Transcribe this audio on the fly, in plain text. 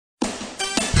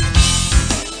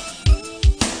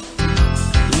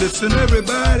Listen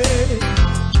everybody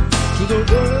to the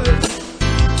words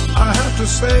I have to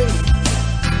say.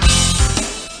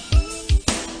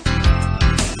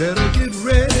 Better get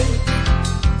ready,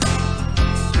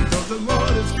 because the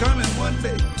Lord is coming one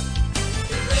day.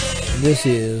 This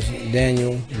is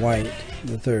Daniel White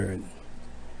III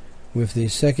with the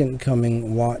Second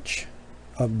Coming Watch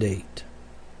update.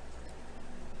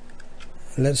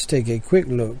 Let's take a quick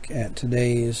look at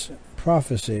today's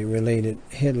prophecy-related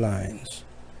headlines,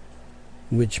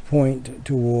 which point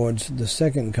towards the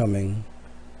second coming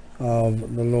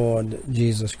of the Lord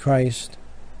Jesus Christ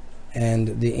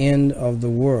and the end of the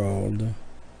world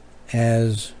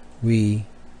as we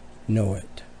know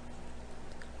it.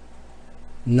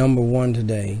 Number one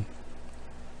today,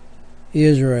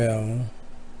 Israel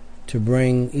to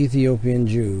bring Ethiopian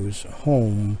Jews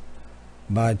home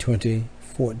by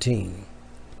 2014.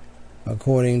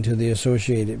 According to the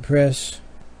Associated Press,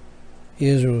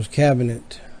 Israel's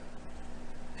cabinet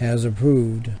has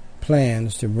approved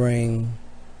plans to bring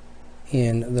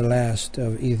in the last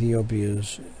of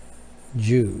Ethiopia's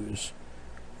Jews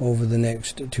over the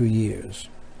next 2 years.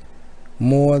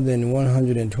 More than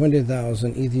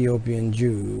 120,000 Ethiopian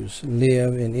Jews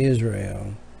live in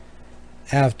Israel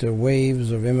after waves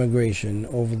of immigration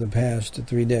over the past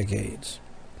 3 decades.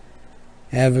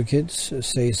 Advocates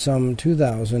say some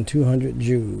 2,200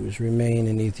 Jews remain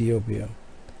in Ethiopia.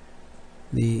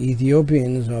 The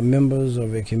Ethiopians are members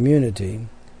of a community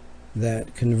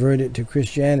that converted to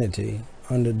Christianity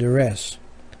under duress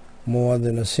more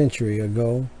than a century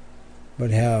ago,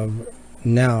 but have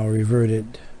now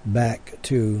reverted back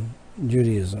to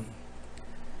Judaism.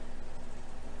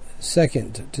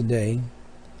 Second today,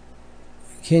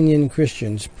 Kenyan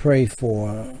Christians pray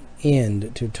for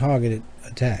end to targeted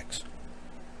attacks.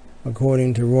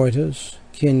 According to Reuters,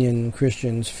 Kenyan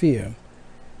Christians fear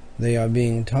they are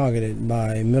being targeted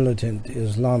by militant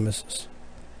Islamists,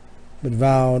 but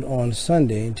vowed on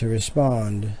Sunday to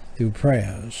respond through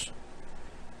prayers,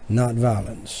 not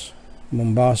violence.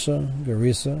 Mombasa,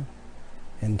 Ga-rissa,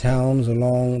 and towns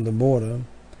along the border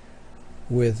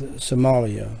with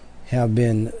Somalia have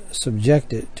been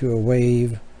subjected to a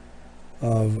wave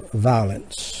of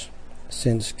violence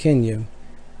since Kenya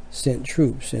sent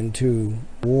troops into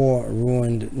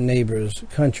war-ruined neighbor's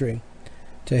country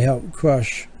to help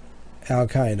crush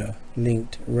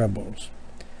Qaeda-linked rebels.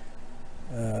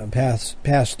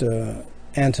 Pastor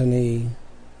Antony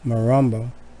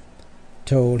Mramba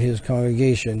told his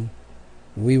congregation,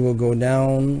 "We will go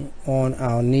down on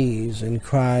our knees and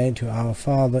cry to our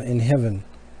Father in heaven,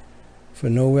 for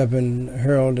no weapon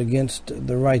hurled against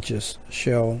the righteous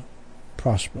shall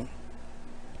prosper."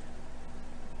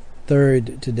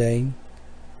 Third today,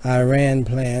 Iran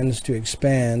plans to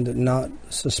expand, not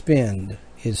suspend,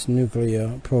 its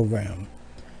nuclear program.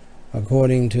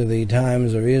 According to the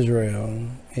Times of Israel,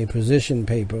 a position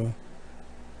paper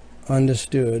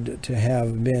understood to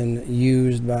have been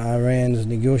used by Iran's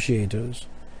negotiators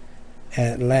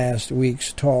at last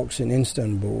week's talks in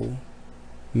Istanbul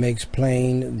makes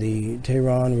plain the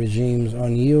Tehran regime's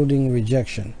unyielding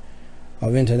rejection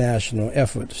of international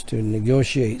efforts to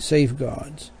negotiate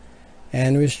safeguards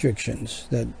and restrictions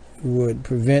that would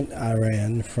prevent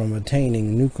Iran from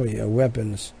attaining nuclear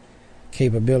weapons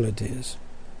capabilities.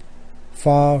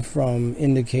 Far from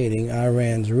indicating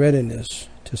Iran's readiness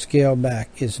to scale back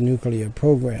its nuclear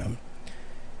program,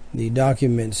 the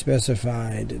document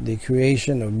specified the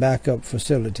creation of backup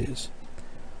facilities,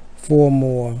 4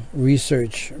 more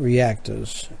research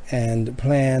reactors, and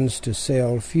plans to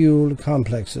sell fuel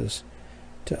complexes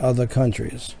to other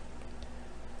countries.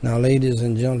 Now, ladies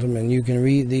and gentlemen, you can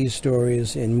read these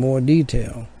stories in more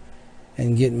detail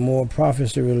and get more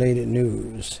prophecy-related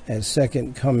news at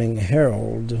Second Coming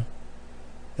Herald.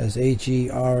 That's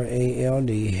HERALD,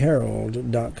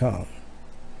 herald.com.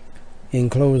 In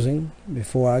closing,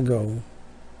 before I go,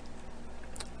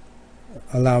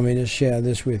 allow me to share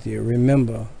this with you.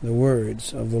 Remember the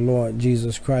words of the Lord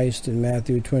Jesus Christ in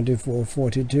Matthew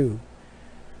 24:42.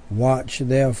 "Watch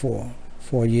therefore,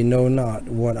 for ye know not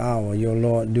what hour your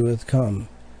Lord doeth come."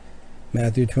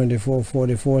 Matthew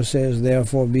 24:44 says,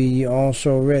 "Therefore be ye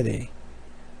also ready,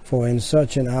 for in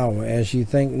such an hour as ye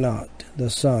think not, the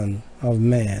Son of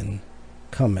Man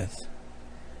cometh."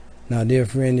 Now, dear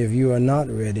friend, if you are not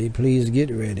ready, please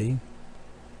get ready.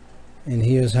 And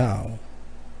here's how.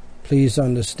 Please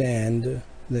understand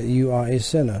that you are a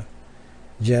sinner,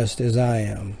 just as I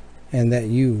am, and that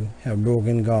you have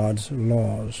broken God's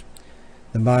laws.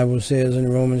 The Bible says in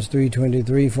Romans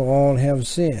 3:23, "For all have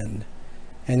sinned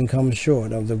and come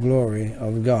short of the glory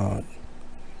of God."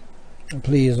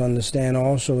 Please understand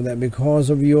also that because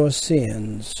of your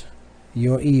sins,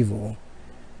 your evil,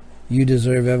 You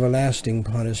deserve everlasting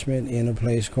punishment in a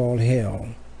place called hell.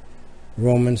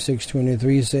 Romans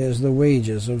 6:23 says the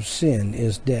wages of sin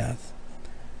is death.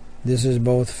 This is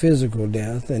both physical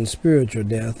death and spiritual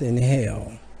death in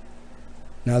hell.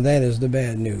 Now that is the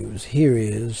bad news. Here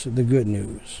is the good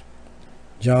news.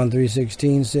 John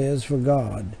 3:16 says, For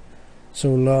God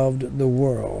so loved the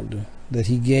world that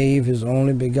he gave his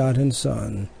only begotten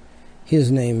Son.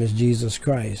 His name is Jesus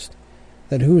Christ,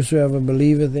 that whosoever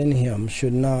believeth in him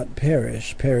should not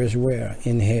perish. Perish where?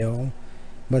 In hell,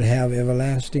 but have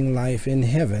everlasting life in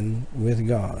heaven with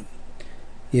God.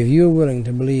 If you are willing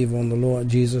to believe on the Lord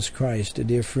Jesus Christ,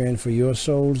 dear friend, for your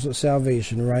soul's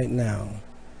salvation right now,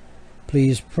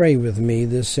 please pray with me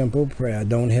this simple prayer.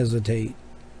 Don't hesitate.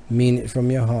 Mean it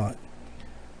from your heart.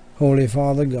 Holy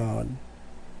Father God,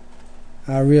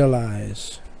 I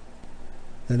realize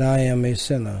that I am a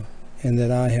sinner and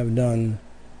that I have done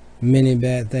many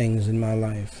bad things in my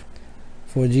life.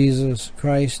 For Jesus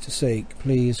Christ's sake,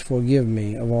 please forgive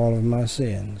me of all of my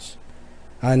sins.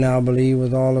 I now believe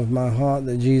with all of my heart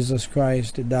that Jesus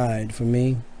Christ died for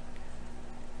me,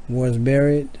 was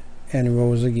buried, and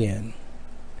rose again.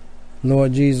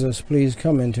 Lord Jesus, please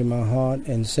come into my heart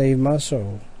and save my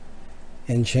soul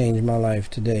and change my life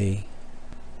today.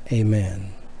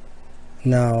 Amen.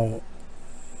 Now,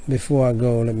 before I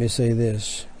go, let me say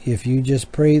this. If you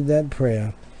just prayed that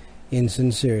prayer in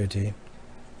sincerity,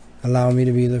 allow me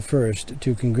to be the first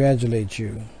to congratulate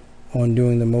you on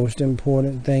doing the most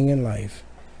important thing in life,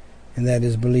 and that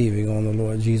is believing on the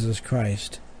Lord Jesus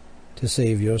Christ to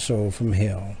save your soul from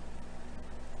hell.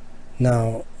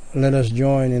 Now, let us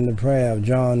join in the prayer of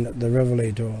John the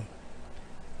Revelator.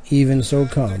 Even so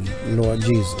come, Lord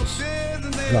Jesus.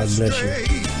 God bless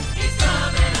you.